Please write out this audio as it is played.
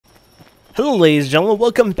Hello ladies and gentlemen,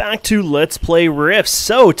 welcome back to Let's Play Rift.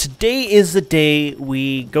 So today is the day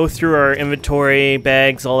we go through our inventory,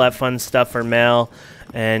 bags, all that fun stuff, our mail,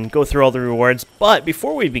 and go through all the rewards. But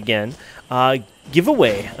before we begin,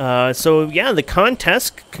 giveaway. So yeah, the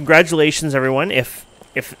contest, congratulations everyone. If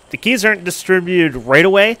the keys aren't distributed right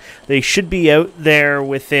away, they should be out there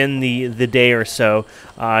within the day or so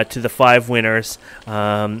to the 5 winners.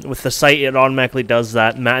 With the site, it automatically does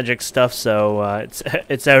that magic stuff, so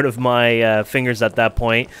it's out of my fingers at that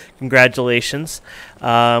point. Congratulations.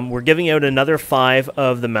 We're giving out another 5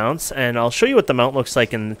 of the mounts, and I'll show you what the mount looks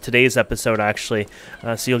like in today's episode, actually,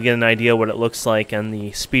 so you'll get an idea what it looks like and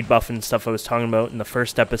the speed buff and stuff I was talking about in the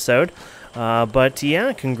first episode. But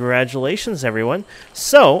yeah, congratulations everyone.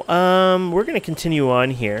 So, we're going to continue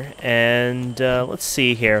on here, and let's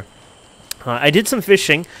see here. I did some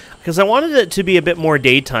fishing, because I wanted it to be a bit more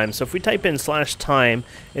daytime, so if we type in /time,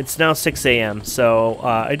 it's now 6 a.m. So,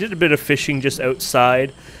 I did a bit of fishing just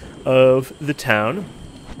outside of the town,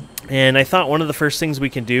 and I thought one of the first things we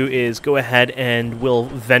can do is go ahead and we'll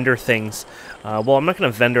vendor things. Well, I'm not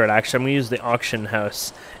going to vendor it, actually. I'm going to use the auction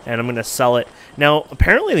house, and I'm going to sell it. Now,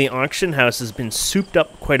 apparently the auction house has been souped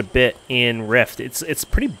up quite a bit in Rift. It's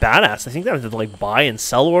pretty badass. I think they have to, like, buy and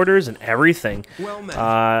sell orders and everything.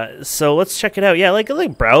 Well, so let's check it out. Yeah,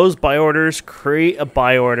 like browse buy orders, create a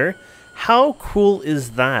buy order. How cool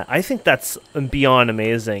is that? I think that's beyond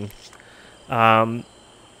amazing.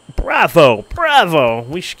 Bravo! Bravo!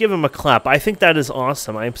 We should give him a clap. I think that is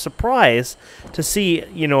awesome. I'm surprised to see,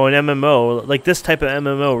 you know, an MMO, like this type of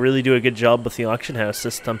MMO, really do a good job with the auction house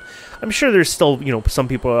system. I'm sure there's still, you know, some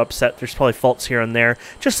people are upset. There's probably faults here and there.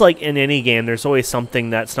 Just like in any game, there's always something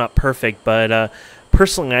that's not perfect, but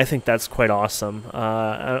personally, I think that's quite awesome.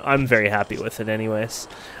 I'm very happy with it anyways.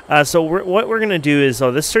 So what we're going to do is,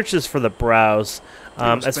 this searches for the browse.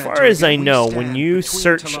 As far as I know, when you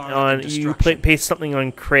search on, you paste something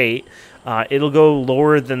on crate, it'll go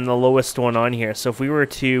lower than the lowest one on here. So if we were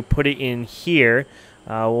to put it in here,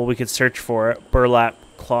 well, we could search for it. Burlap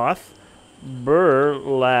cloth.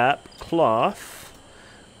 Burlap cloth.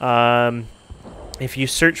 If you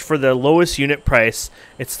search for the lowest unit price,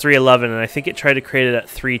 it's 311, and I think it tried to create it at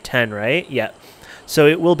 310, right? Yeah. So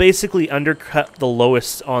it will basically undercut the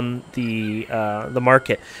lowest on the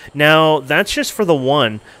market. Now that's just for the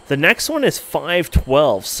one. The next one is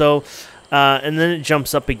 512. So and then it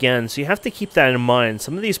jumps up again. So you have to keep that in mind.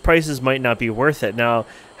 Some of these prices might not be worth it. Now,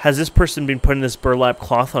 has this person been putting this burlap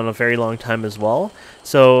cloth on a very long time as well?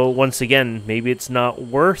 So once again, maybe it's not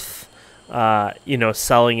worth you know,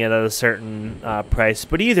 selling it at a certain price.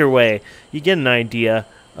 But either way, you get an idea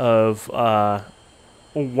of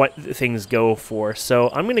what things go for. So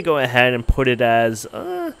I'm going to go ahead and put it as,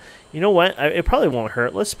 you know what, it probably won't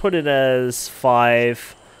hurt. Let's put it as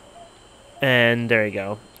 5, and there you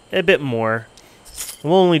go. A bit more.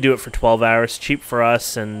 We'll only do it for 12 hours. Cheap for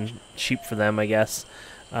us and cheap for them, I guess.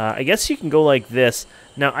 I guess you can go like this.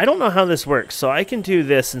 Now, I don't know how this works, so I can do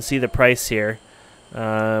this and see the price here.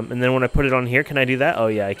 And then when I put it on here, can I do that? Oh,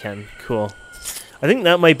 yeah, I can. Cool. I think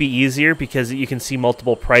that might be easier because you can see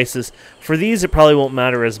multiple prices. For these, it probably won't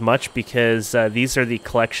matter as much because these are the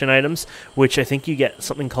collection items, which I think you get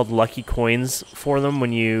something called lucky coins for them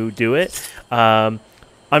when you do it. I'm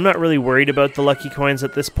not really worried about the lucky coins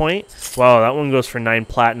at this point. Wow, that one goes for 9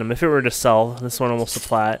 platinum. If it were to sell, this one almost a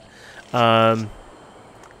plat.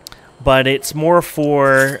 But it's more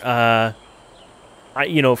for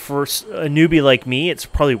you know, for a newbie like me, it's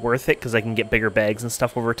probably worth it because I can get bigger bags and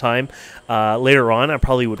stuff over time. Later on, I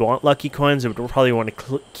probably would want lucky coins. I would probably want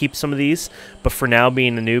to keep some of these. But for now,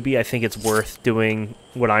 being a newbie, I think it's worth doing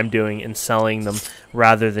what I'm doing and selling them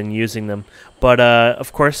rather than using them. But,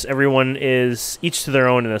 of course, everyone is each to their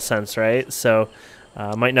own in a sense, right? So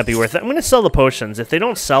might not be worth it. I'm going to sell the potions. If they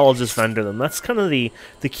don't sell, I'll just vendor them. That's kind of the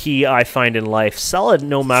key I find in life. Sell it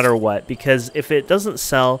no matter what, because if it doesn't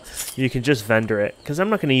sell, you can just vendor it, because I'm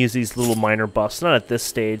not going to use these little minor buffs, not at this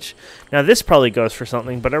stage. Now, this probably goes for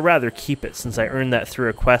something, but I'd rather keep it since I earned that through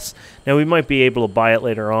a quest. Now, we might be able to buy it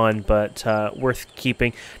later on, but worth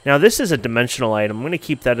keeping. Now, this is a dimensional item. I'm going to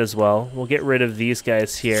keep that as well. We'll get rid of these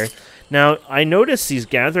guys here. Now, I noticed these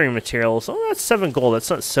gathering materials. Oh, that's 7 gold. That's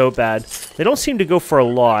not so bad. They don't seem to go for a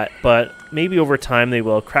lot, but maybe over time they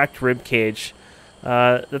will. Cracked rib cage.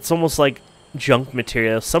 That's almost like junk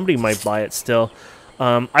material. Somebody might buy it still.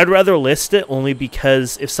 I'd rather list it only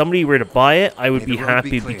because if somebody were to buy it, I would be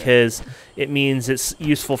happy because it means it's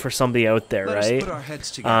useful for somebody out there, right?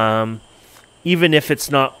 Even if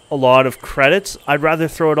it's not a lot of credits, I'd rather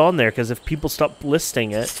throw it on there because if people stop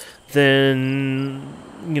listing it, then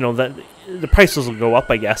you know, that the prices will go up,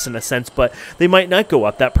 I guess, in a sense, but they might not go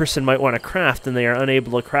up. That person might want to craft, and they are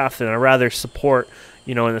unable to craft, and I'd rather support,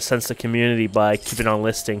 in a sense, the community by keeping on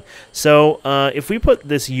listing. So if we put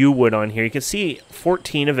this yew wood on here, you can see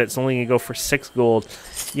 14 of it's only going to go for 6 gold.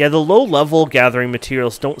 Yeah, the low-level gathering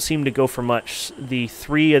materials don't seem to go for much. The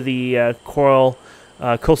 3 of the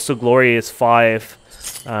Coastal Glory is 5.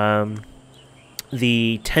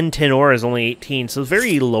 The 10 tin ore is only 18, so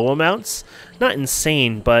very low amounts. Not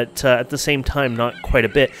insane, but at the same time, not quite a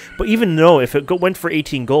bit. But even though if it went for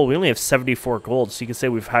 18 gold, we only have 74 gold, so you can say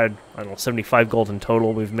we've had, I don't know, 75 gold in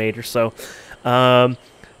total we've made or so.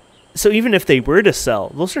 So even if they were to sell,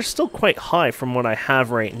 those are still quite high from what I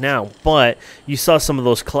have right now. But you saw some of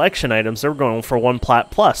those collection items, they're going for 1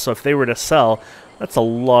 plat plus, so if they were to sell, that's a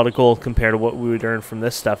lot of gold compared to what we would earn from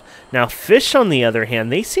this stuff. Now, fish, on the other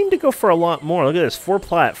hand, they seem to go for a lot more. Look at this, 4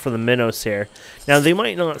 plat for the minnows here. Now, they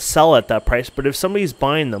might not sell at that price, but if somebody's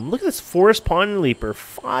buying them, look at this forest pond leaper,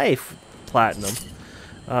 5 platinum.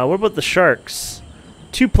 What about the sharks?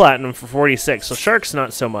 2 platinum for 46, so sharks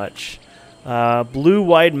not so much. Blue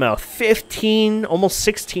wide mouth, 15, almost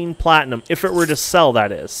 16 platinum, if it were to sell,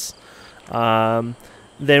 that is. Then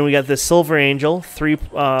we got this silver angel,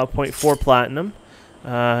 3.4 platinum.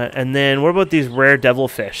 And then what about these rare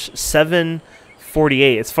devilfish?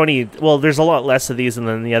 748. It's funny. Well, there's a lot less of these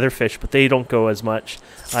than the other fish, but they don't go as much.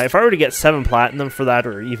 If I were to get 7 platinum for that,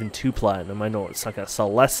 or even 2 platinum, I know it's not going to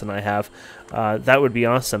sell less than I have. That would be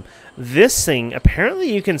awesome. This thing,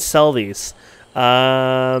 apparently you can sell these.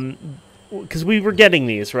 Because we were getting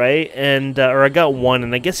these, right? And or I got 1,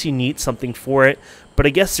 and I guess you need something for it. But I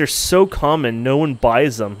guess they're so common, no one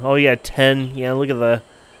buys them. Oh yeah, 10. Yeah, look at the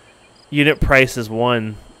unit price is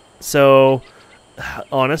 1. So,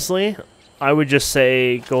 honestly, I would just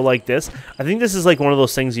say go like this. I think this is like one of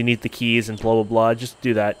those things you need the keys and blah, blah, blah. Just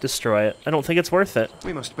do that. Destroy it. I don't think it's worth it.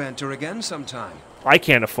 We must banter again sometime. I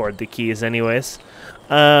can't afford the keys anyways.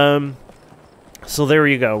 So there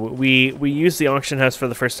you go. We used the auction house for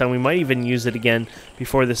the first time. We might even use it again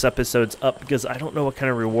before this episode's up, because I don't know what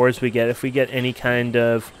kind of rewards we get. If we get any kind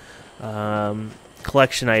of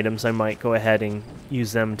collection items, I might go ahead and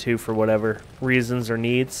use them too for whatever reasons or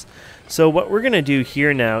needs. So what we're going to do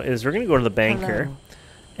here now is we're going to go to the banker. Hello.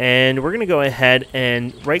 And we're going to go ahead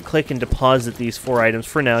and right-click and deposit these 4 items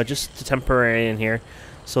for now, just to temporary in here,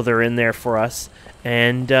 so they're in there for us.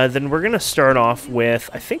 And then we're going to start off with,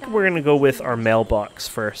 I think we're going to go with our mailbox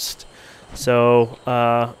first. So,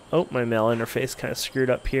 oh, my mail interface kind of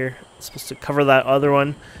screwed up here. It's supposed to cover that other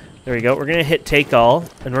one. There we go. We're going to hit take all,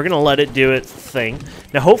 and we're going to let it do its thing.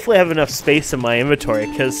 Now, hopefully I have enough space in my inventory,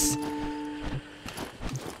 because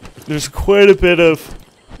there's quite a bit of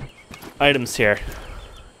items here.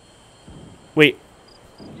 Wait,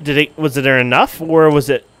 was there enough, or was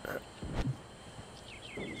it...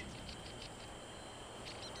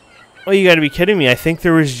 Oh, you gotta be kidding me. I think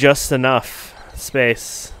there was just enough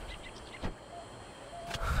space.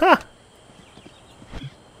 Huh.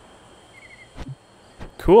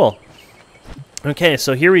 Cool. Okay,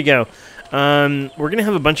 so here we go. We're going to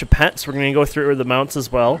have a bunch of pets. We're going to go through the mounts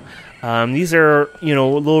as well. These are,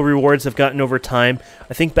 little rewards I've gotten over time.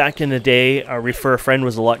 I think back in the day, Refer a Friend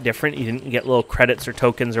was a lot different. You didn't get little credits or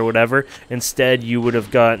tokens or whatever. Instead, you would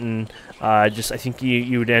have gotten... I think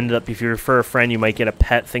you would end up, if you refer a friend, you might get a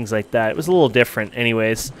pet, things like that. It was a little different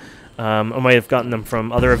anyways. I might have gotten them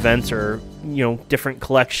from other events or, different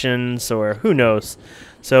collections, or who knows.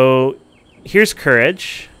 So, here's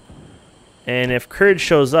Courage. And if Courage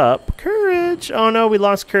shows up... Courage! Oh no, we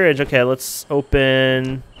lost Courage. Okay, let's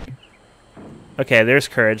open... Okay, there's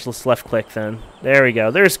Courage. Let's left-click then. There we go.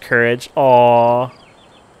 There's Courage. Aww.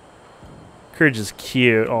 Courage is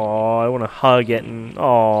cute. Aww, I want to hug it and...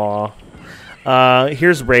 Aww.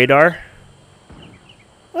 Here's Radar.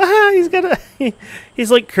 He's got a... he's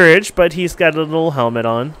like Courage, but he's got a little helmet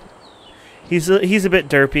on. He's a bit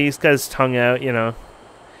derpy. He's got his tongue out,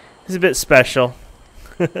 He's a bit special.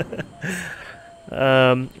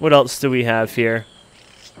 What else do we have here?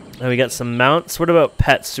 We got some mounts. What about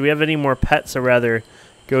pets? Do we have any more pets, or rather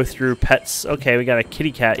go through pets? Okay, we got a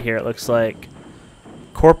kitty cat here, it looks like.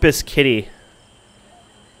 Corpus Kitty.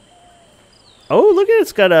 Oh, look at it.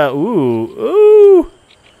 It's got a... Ooh.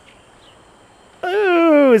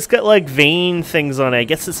 It's got like vein things on it. I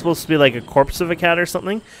guess it's supposed to be like a corpse of a cat or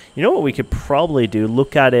something. You know what we could probably do?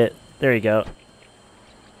 Look at it. There you go.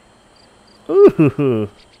 Ooh.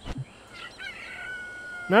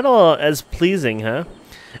 Not all as pleasing, huh?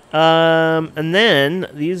 And then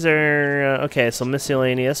these are... okay, so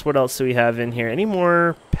miscellaneous. What else do we have in here? Any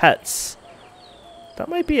more pets? That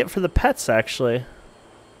might be it for the pets, actually.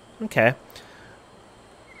 Okay.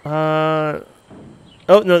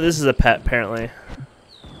 Oh, no, this is a pet, apparently.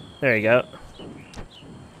 There you go.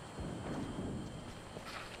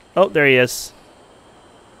 Oh, there he is.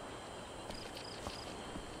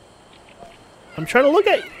 I'm trying to look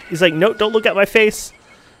at... He's like, no, don't look at my face.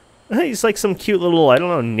 He's like some cute little, I don't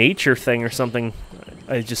know, nature thing or something.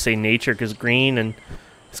 I just say nature because green, and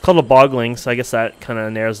it's called a bogling, so I guess that kind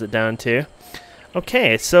of narrows it down too.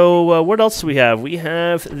 Okay, so what else do we have? We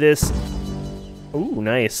have this... Ooh,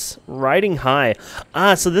 nice. Riding High.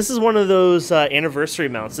 Ah, so this is one of those anniversary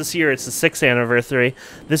mounts. This year it's the 6th anniversary.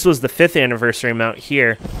 This was the 5th anniversary mount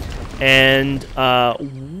here. And,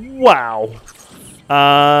 wow.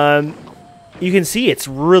 You can see it's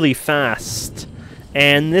really fast.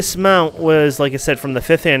 And this mount was, like I said, from the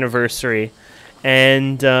 5th anniversary.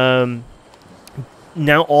 And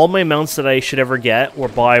now all my mounts that I should ever get, or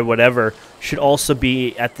buy, whatever, should also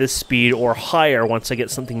be at this speed or higher once I get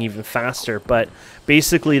something even faster. But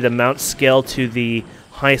basically the mounts scale to the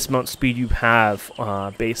highest mount speed you have,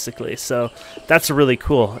 basically. So that's really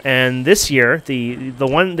cool. And this year,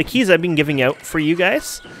 the keys I've been giving out for you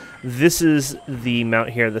guys, this is the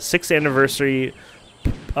mount here, the 6th anniversary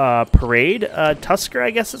parade Tusker, I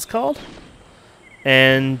guess it's called.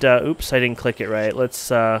 And oops, I didn't click it right. Let's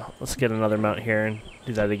get another mount here and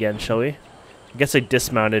do that again, shall we? I guess I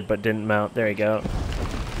dismounted but didn't mount. There you go.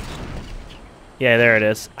 Yeah, there it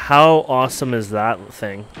is. How awesome is that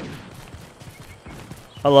thing?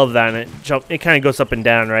 I love that. And it kind of goes up and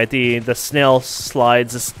down, right? The snail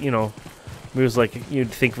slides, you know, moves like you'd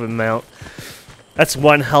think of a mount. That's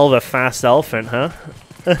one hell of a fast elephant, huh?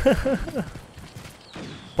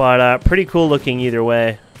 But pretty cool looking either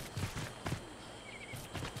way.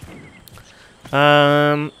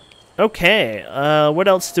 Okay, what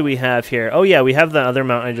else do we have here? Oh yeah, we have the other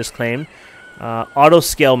mount I just claimed. Auto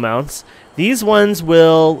scale mounts. These ones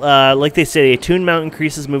will, like they say, a tuned mount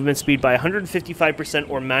increases movement speed by 155%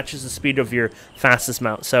 or matches the speed of your fastest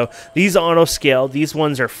mount. So these auto scale, these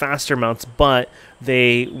ones are faster mounts, but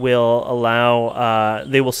they will allow,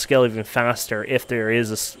 they will scale even faster if there is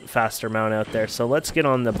a faster mount out there. So let's get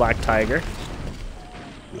on the Black Tiger.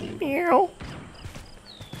 Meow.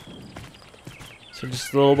 So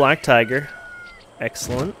just a little Black Tiger.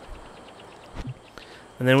 Excellent.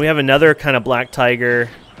 And then we have another kind of Black Tiger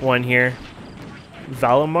one here.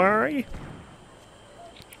 Valimari?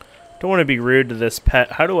 Don't want to be rude to this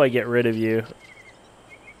pet. How do I get rid of you?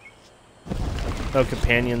 Oh,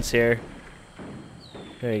 companions here.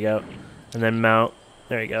 There you go. And then mount.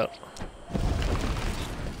 There you go.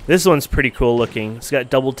 This one's pretty cool looking. It's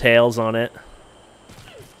got double tails on it.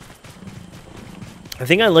 I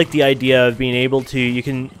think I like the idea of being able to, you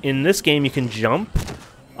can, in this game you can jump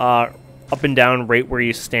up and down right where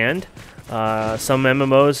you stand. Some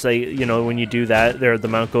MMOs, they, you know, when you do that, the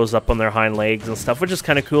mount goes up on their hind legs and stuff, which is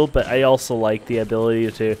kind of cool, but I also like the ability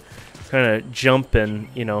to kind of jump and,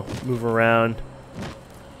 you know, move around.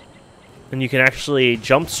 And you can actually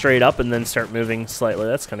jump straight up and then start moving slightly.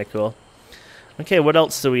 That's kind of cool. Okay, what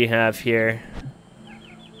else do we have here?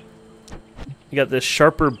 You got this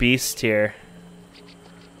Sharper Beast here.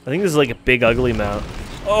 I think this is like a big ugly mount.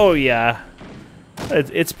 Oh yeah,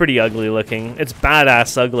 it's pretty ugly looking. It's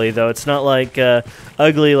badass ugly though. It's not like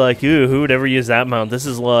ugly like, ooh, who would ever use that mount? This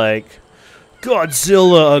is like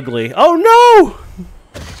Godzilla ugly. Oh no!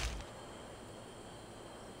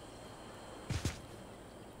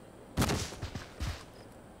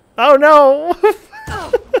 Oh no!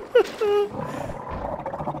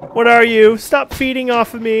 What are you? Stop feeding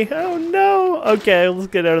off of me. Oh no! Okay, let's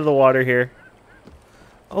get out of the water here.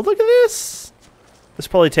 Oh, look at this! This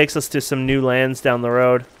probably takes us to some new lands down the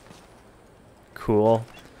road. Cool.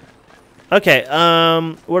 Okay,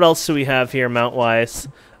 what else do we have here mount-wise?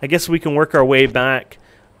 I guess we can work our way back.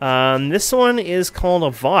 This one is called a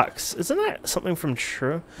Vox. Isn't that something from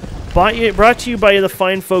Trove? Brought to you by the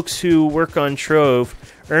fine folks who work on Trove.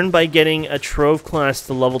 Earned by getting a Trove class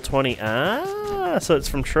to level 20. Ah, so it's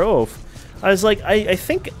from Trove. I was like, I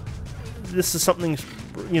think this is something,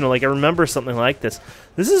 you know, like I remember something like this.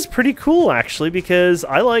 This is pretty cool, actually, because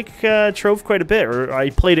I like Trove quite a bit, or I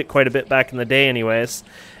played it quite a bit back in the day anyways,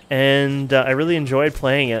 and I really enjoyed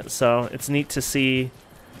playing it, so it's neat to see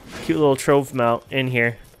a cute little Trove mount in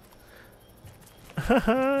here.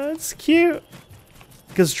 Haha, it's cute.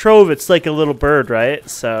 Because Trove, it's like a little bird, right?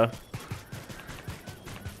 So,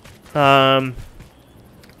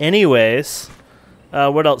 anyways,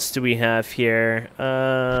 what else do we have here?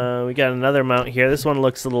 We got another mount here. This one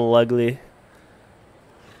looks a little ugly.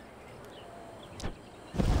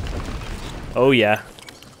 Oh yeah,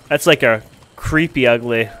 that's like a creepy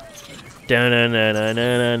ugly. I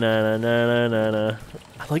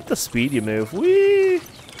like the speed you move. Whee!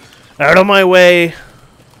 Out of my way!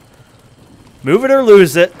 Move it or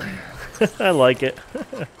lose it. I like it.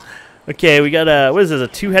 Okay, we got a, what is this, a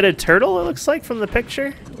two-headed turtle it looks like from the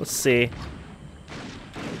picture? Let's see.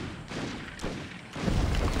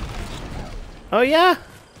 Oh yeah?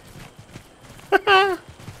 I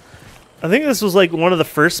think this was like one of the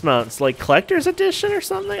first mounts, like collector's edition or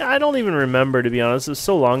something? I don't even remember, to be honest. It was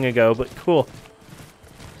so long ago, but cool.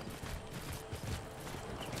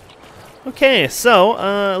 Okay,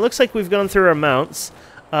 so it looks like we've gone through our mounts.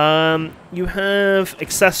 You have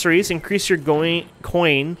accessories, increase your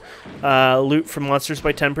coin loot from monsters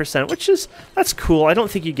by 10%, which is, that's cool. I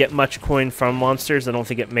don't think you get much coin from monsters. I don't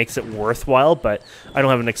think it makes it worthwhile, but I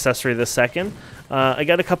don't have an accessory this second. I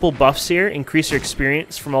got a couple buffs here. Increase your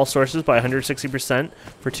experience from all sources by 160%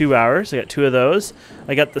 for 2 hours. I got 2 of those.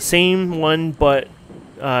 I got the same one, but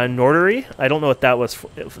Nordery. I don't know what that was.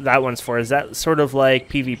 That one's for. Is that sort of like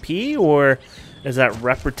PvP, or is that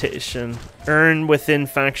reputation? Earn within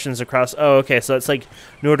factions across. Oh, okay. So it's like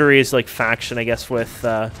Nordery is like faction, I guess, with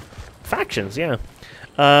factions. Yeah.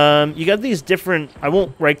 You got these different. I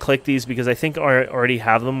won't right-click these because I think I already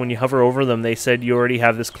have them. When you hover over them, they said you already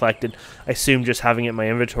have this collected. I assume just having it in my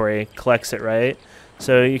inventory collects it, right?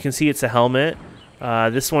 So you can see it's a helmet.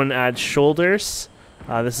 This one adds shoulders.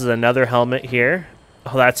 This is another helmet here.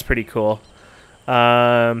 Oh, that's pretty cool.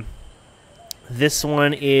 This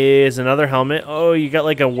one is another helmet. Oh, you got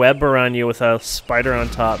like a web around you with a spider on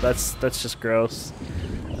top. That's just gross.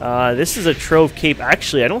 This is a trove cape.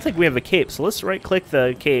 Actually, I don't think we have a cape, so let's right-click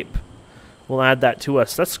the cape. We'll add that to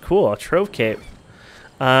us. That's cool, a trove cape.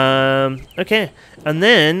 Okay, and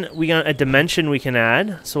then we got a dimension we can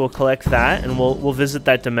add, so we'll collect that, and we'll visit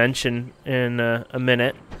that dimension in a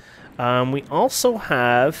minute. We also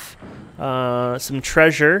have some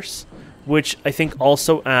treasures, which I think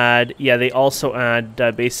also add, yeah, they also add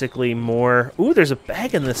basically more. Ooh, there's a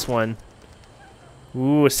bag in this one.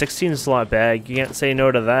 Ooh, a 16 slot bag. You can't say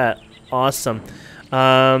no to that. Awesome.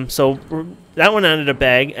 So that one added a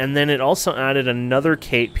bag, and then it also added another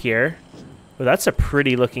cape here. Oh, that's a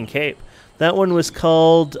pretty looking cape. That one was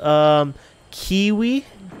called Kiwi,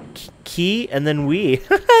 Key, and then We.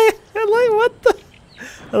 I like, what the?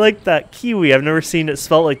 I like that. Kiwi. I've never seen it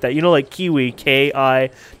spelled like that. You know, like Kiwi,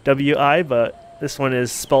 K-I-W-I, but this one is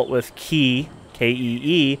spelt with Key,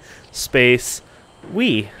 K-E-E, space,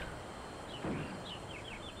 We.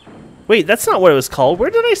 Wait, that's not what it was called. Where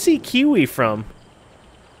did I see Kiwi from?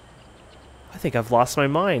 I think I've lost my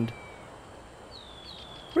mind.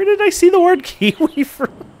 Where did I see the word Kiwi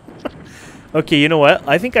from? Okay, you know what?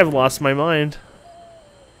 I think I've lost my mind.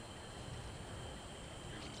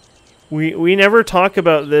 We never talk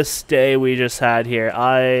about this day we just had here.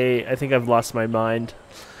 I think I've lost my mind.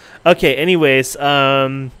 Okay, anyways,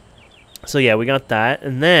 so yeah, we got that.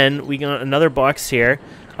 And then we got another box here.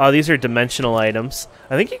 Oh, these are dimensional items.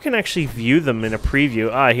 I think you can actually view them in a preview.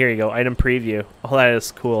 Ah, here you go, item preview. Oh, that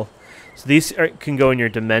is cool. So these can go in your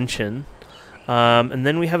dimension. And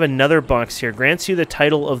then we have another box here. Grants you the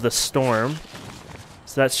title of the storm.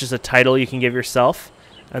 So that's just a title you can give yourself.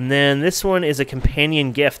 And then this one is a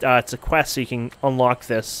companion gift. It's a quest, so you can unlock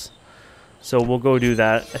this. So we'll go do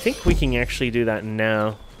that. I think we can actually do that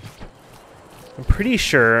now. I'm pretty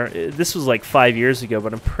sure, this was like 5 years ago,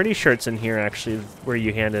 but I'm pretty sure it's in here actually, where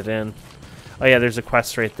you hand it in. Oh yeah, there's a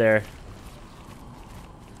quest right there.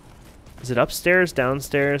 Is it upstairs,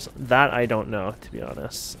 downstairs? That I don't know, to be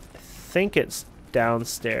honest. I think it's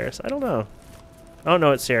downstairs. I don't know. Oh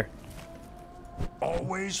no, it's here.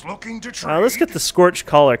 Always looking to trade. Let's get the Scorched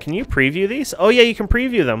Collar. Can you preview these? Oh yeah, you can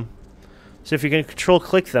preview them. So if you can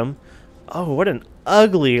control-click them. Oh, what an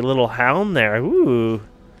ugly little hound there. Ooh.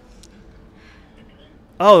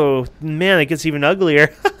 Oh, man, it gets even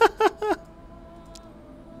uglier.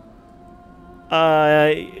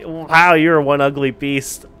 Wow, you're one ugly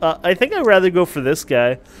beast. I think I'd rather go for this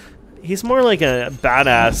guy. He's more like a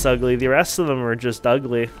badass ugly. The rest of them are just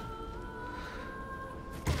ugly.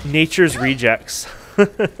 Nature's rejects.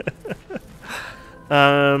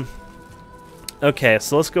 Okay,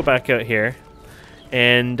 so let's go back out here.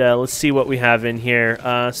 And let's see what we have in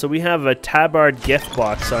here. So we have a Tabard gift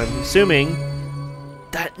box. So I'm assuming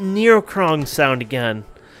that Neocrong sound again.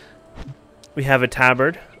 We have a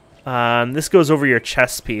tabard. This goes over your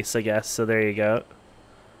chest piece, I guess. So there you go.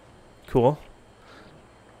 Cool.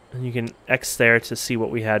 And you can X there to see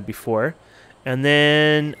what we had before. And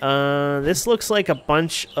then this looks like a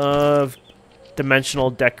bunch of dimensional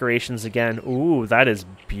decorations again. Ooh, that is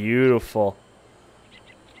beautiful.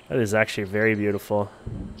 That is actually very beautiful.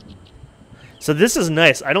 So this is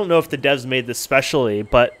nice. I don't know if the devs made this specially,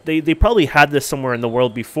 but they probably had this somewhere in the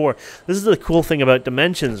world before. This is the cool thing about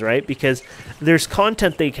Dimensions, right? Because there's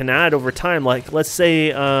content they can add over time. Like, let's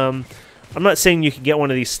say I'm not saying you can get one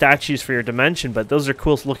of these statues for your dimension, but those are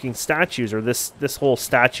cool looking statues, or this whole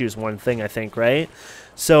statue is one thing, I think, right?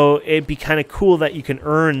 So it'd be kind of cool that you can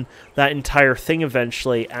earn that entire thing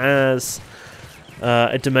eventually as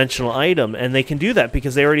a dimensional item, and they can do that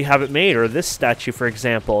because they already have it made. Or this statue, for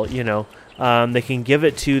example, you know, they can give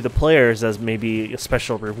it to the players as maybe a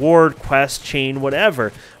special reward, quest, chain,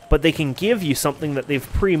 whatever. But they can give you something that they've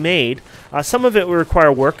pre-made. Some of it will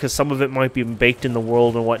require work because some of it might be baked in the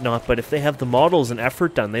world and whatnot. But if they have the models and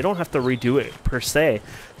effort done, they don't have to redo it per se.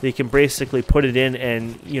 They can basically put it in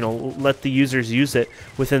and, you know, let the users use it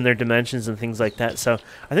within their dimensions and things like that. So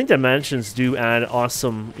I think dimensions do add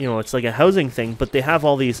awesome, you know, it's like a housing thing, but they have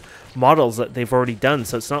all these models that they've already done.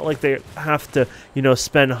 So it's not like they have to, you know,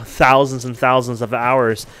 spend thousands and thousands of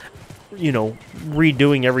hours, you know,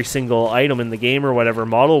 redoing every single item in the game or whatever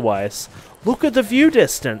model-wise. Look at the view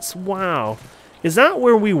distance. Wow. Is that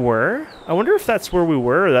where we were? I wonder if that's where we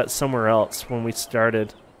were or that's somewhere else when we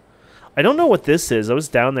started. I don't know what this is. I was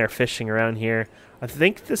down there fishing around here. I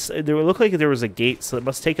think this, it looked like there was a gate, so it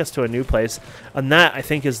must take us to a new place. And that, I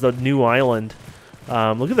think, is the new island.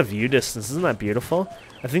 Look at the view distance. Isn't that beautiful?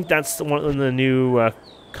 I think that's one of the new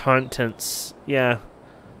contents. Yeah.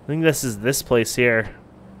 I think this is this place here.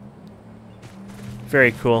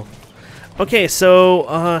 Very cool. Okay, so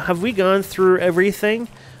have we gone through everything?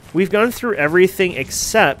 We've gone through everything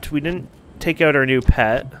except we didn't take out our new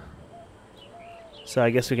pet. So I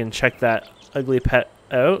guess we can check that ugly pet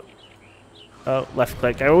out. Oh, left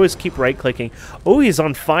click. I always keep right clicking. Oh, he's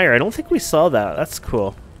on fire. I don't think we saw that. That's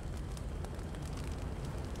cool.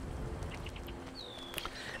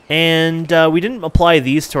 And we didn't apply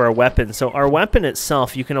these to our weapon. So our weapon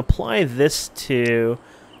itself, you can apply this to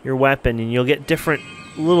your weapon and you'll get different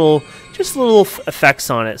little effects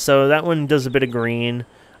on it. So that one does a bit of green,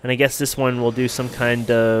 and I guess this one will do some kind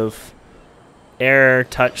of air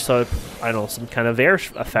touch, so I don't know, some kind of air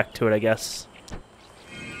effect to it, I guess.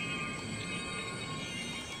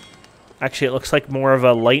 Actually, it looks like more of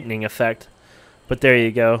a lightning effect, but there you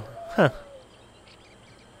go. Huh.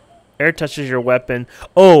 Air touches your weapon.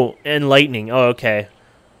 Oh, and lightning. Oh, okay.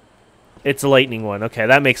 It's a lightning one. Okay,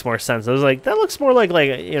 that makes more sense. I was like, that looks more like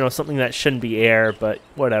you know, something that shouldn't be air, but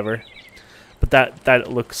whatever. But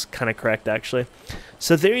that looks kind of correct, actually.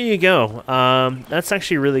 So there you go. That's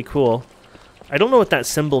actually really cool. I don't know what that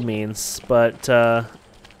symbol means, but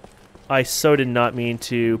I so did not mean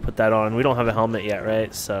to put that on. We don't have a helmet yet,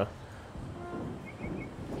 right? So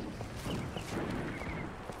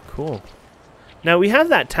cool. Now we have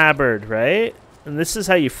that tabard, right? And this is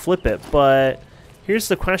how you flip it, but here's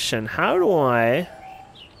the question. How do I...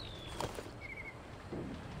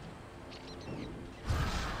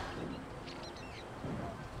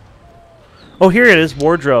 Oh, here it is.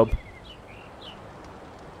 Wardrobe.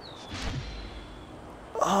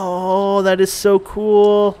 Oh, that is so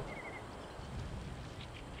cool.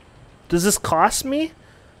 Does this cost me?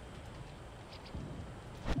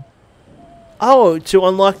 Oh, to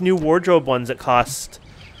unlock new wardrobe ones it costs.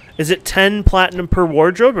 Is it 10 platinum per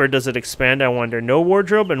wardrobe, or does it expand, I wonder? No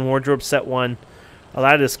wardrobe and wardrobe set 1. Oh,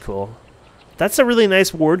 that is cool. That's a really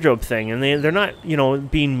nice wardrobe thing, and they're not, you know,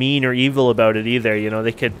 being mean or evil about it either. You know,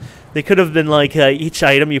 they could have been like each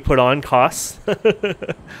item you put on costs.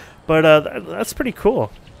 But that's pretty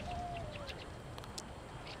cool.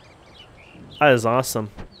 That is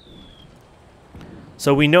awesome.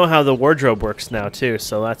 So we know how the wardrobe works now too,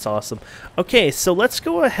 so that's awesome. Okay, so let's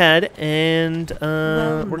go ahead and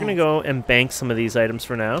we're gonna go and bank some of these items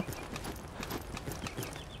for now,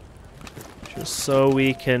 just so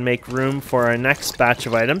we can make room for our next batch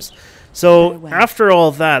of items. So after all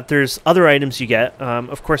that, there's other items you get.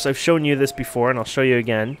 Of course, I've shown you this before, and I'll show you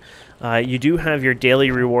again. You do have your daily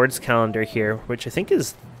rewards calendar here, which I think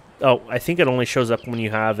is... Oh, I think it only shows up when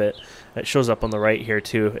you have it. It shows up on the right here,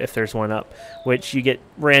 too, if there's one up, which you get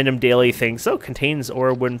random daily things. So, contains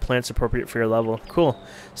or wooden plants appropriate for your level. Cool.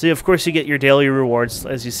 So, of course, you get your daily rewards,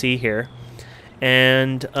 as you see here.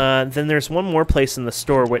 And then there's one more place in the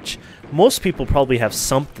store, which most people probably have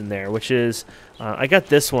something there, which is... I got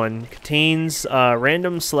this one. Contains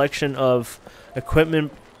random selection of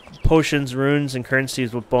equipment, potions, runes, and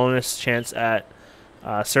currencies with bonus chance at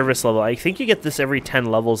service level. I think you get this every 10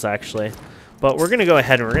 levels, actually. But we're going to go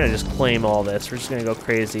ahead and we're going to just claim all this. We're just going to go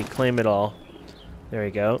crazy. Claim it all. There we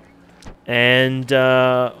go. And,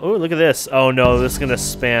 oh, look at this. Oh, no, this is going to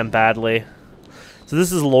spam badly. So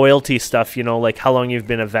this is loyalty stuff, you know, like how long you've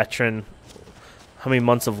been a veteran. How many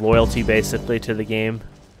months of loyalty, basically, to the game.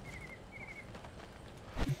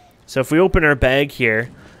 So if we open our bag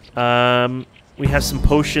here, we have some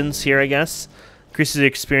potions here, I guess. Increases your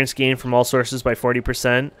experience gain from all sources by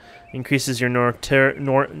 40%. Increases your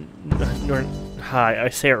I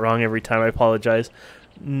say it wrong every time, I apologize.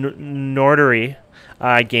 Nordery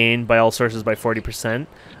gain by all sources by 40%.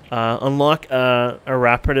 Unlock a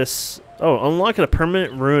Rapidus... Oh, unlock a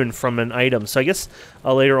permanent rune from an item. So I guess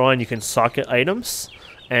later on you can socket items,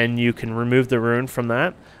 and you can remove the rune from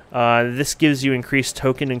that. This gives you increased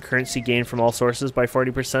token and currency gain from all sources by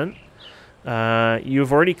 40%.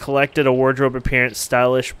 You've already collected a wardrobe appearance,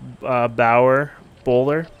 stylish bowler,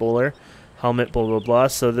 helmet, blah, blah, blah.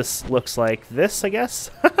 So this looks like this, I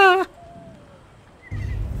guess.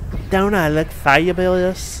 Don't I look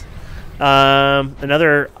fabulous?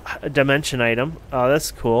 Another dimension item. Oh,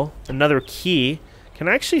 that's cool. Another key. Can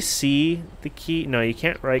I actually see the key? No, you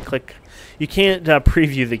can't right-click. You can't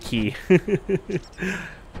preview the key.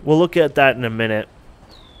 We'll look at that in a minute.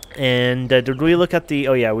 And did we look at the...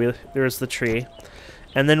 Oh, yeah, there's the tree.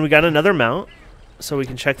 And then we got another mount, so we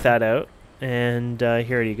can check that out. And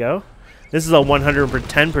here you go. This is a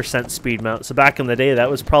 110% speed mount. So back in the day, that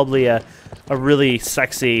was probably a really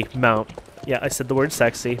sexy mount. Yeah, I said the word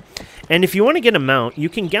sexy. And if you want to get a mount, you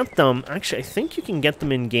can get them... Actually, I think you can get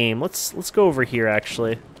them in-game. Let's go over here,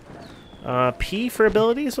 actually. P for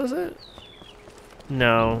abilities, was it?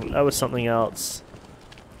 No, that was something else.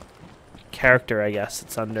 Character, I guess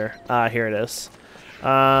it's under. Here it is.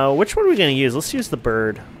 Which one are we going to use? Let's use the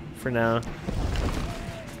bird for now.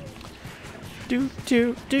 Do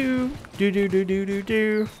do do do do do do do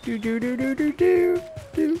do do do do do do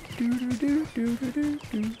do do do do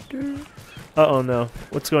do do. Uh-oh, no.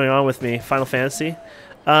 What's going on with me? Final Fantasy?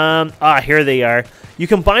 Here they are. You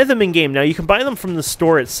can buy them in-game. Now, you can buy them from the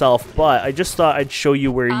store itself, but I just thought I'd show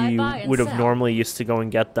you where you would have normally used to go and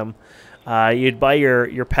get them. You'd buy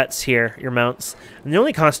your pets here, your mounts, and they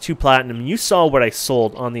only cost 2 platinum. You saw what I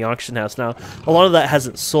sold on the auction house. Now, a lot of that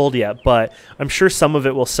hasn't sold yet, but I'm sure some of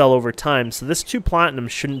it will sell over time, so this 2 platinum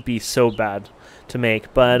shouldn't be so bad to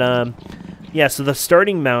make. But, yeah, so the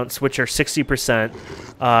starting mounts, which are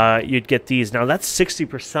 60%, you'd get these. Now, that's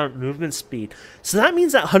 60% movement speed. So that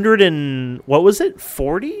means that 100 and... What was it?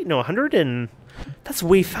 40? No, 100 and... That's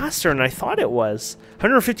way faster than I thought it was.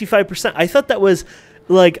 155%. I thought that was...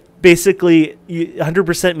 Like, basically,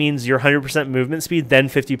 100% means your 100% movement speed, then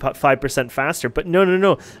 55% faster. But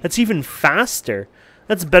no. That's even faster.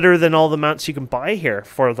 That's better than all the mounts you can buy here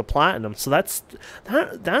for the platinum. So that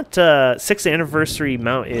 6th anniversary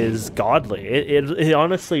mount is godly. It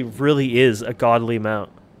honestly really is a godly mount.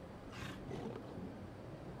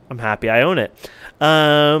 I'm happy I own it.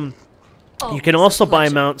 You can also buy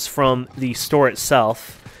mounts from the store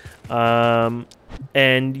itself.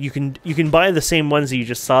 And you can buy the same ones that you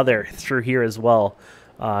just saw there through here as well,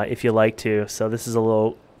 if you like to. So this is a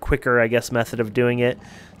little quicker, I guess, method of doing it.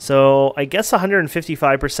 So I guess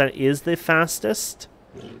 155% is the fastest.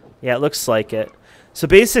 Yeah, it looks like it. So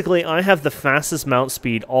basically, I have the fastest mount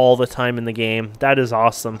speed all the time in the game. That is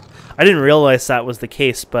awesome. I didn't realize that was the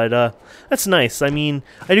case, but that's nice. I mean,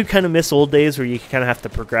 I do kind of miss old days where you kind of have to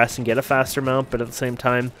progress and get a faster mount, but at the same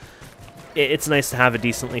time, it's nice to have a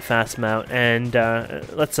decently fast mount, and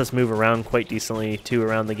lets us move around quite decently too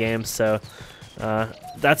around the game. So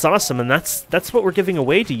that's awesome, and that's what we're giving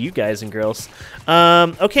away to you guys and girls.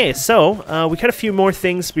 Okay, so we got a few more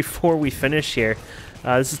things before we finish here.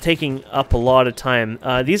 This is taking up a lot of time.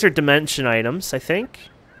 These are dimension items, I think.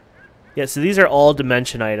 Yeah, so these are all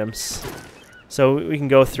dimension items. So we can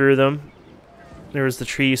go through them. There was the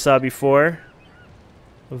tree you saw before.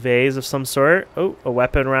 A vase of some sort. Oh, a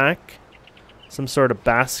weapon rack. Some sort of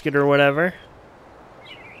basket or whatever.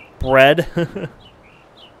 Bread.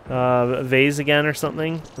 A vase again or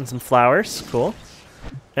something. And some flowers. Cool.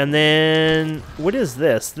 And then, what is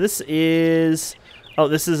this? This is... Oh,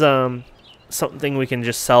 this is something we can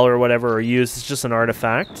just sell or whatever or use. It's just an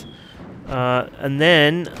artifact. And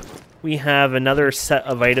then we have another set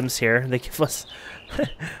of items here. They give us...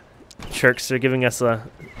 Jerks, they're giving us a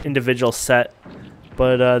individual set.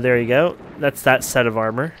 But there you go. That's that set of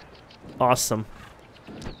armor. Awesome.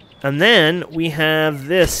 And then we have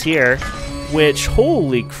this here, which,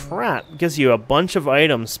 holy crap, gives you a bunch of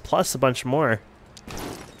items plus a bunch more.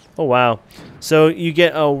 Oh, wow. So you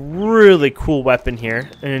get a really cool weapon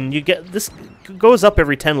here, and you get, this goes up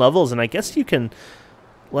every 10 levels, and I guess you can,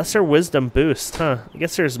 lesser wisdom boost, huh? I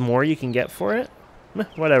guess there's more you can get for it.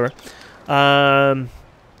 Whatever. And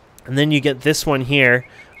then you get this one here.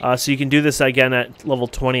 So you can do this again at level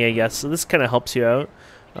 20, I guess. So this kind of helps you out.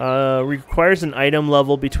 Requires an item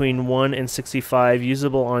level between 1 and 65,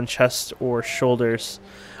 usable on chest or shoulders.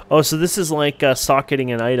 Oh, so this is like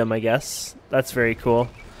socketing an item, I guess. That's very cool.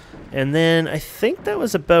 And then I think that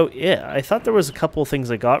was about it. I thought there was a couple of things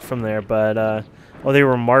I got from there, but oh, they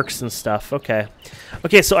were marks and stuff. Okay.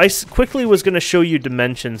 Okay, so I quickly was going to show you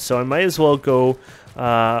dimensions, so I might as well go...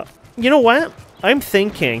 you know what? I'm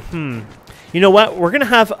thinking, you know what? We're going to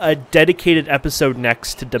have a dedicated episode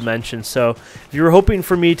next to dimensions. So if you were hoping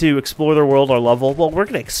for me to explore the world or level, well, we're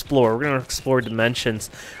going to explore. We're going to explore dimensions.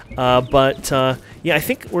 Yeah, I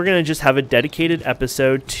think we're going to just have a dedicated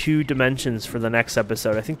episode to dimensions for the next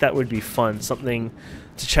episode. I think that would be fun. Something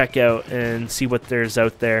to check out and see what there's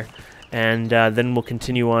out there. And then we'll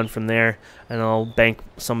continue on from there. And I'll bank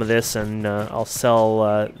some of this and I'll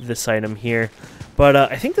sell this item here. But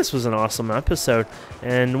I think this was an awesome episode.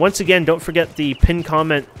 And once again, don't forget the pinned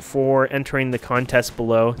comment for entering the contest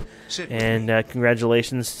below. And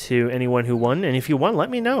congratulations to anyone who won. And if you won, let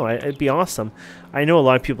me know. It'd be awesome. I know a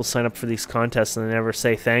lot of people sign up for these contests and they never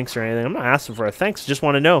say thanks or anything. I'm not asking for a thanks. Just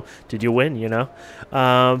want to know, did you win, you know?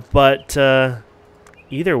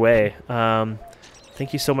 Either way,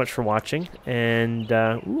 thank you so much for watching. And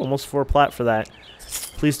almost 4 plat for that.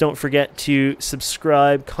 Please don't forget to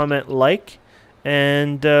subscribe, comment, like.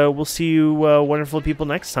 And we'll see you wonderful people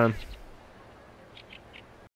next time.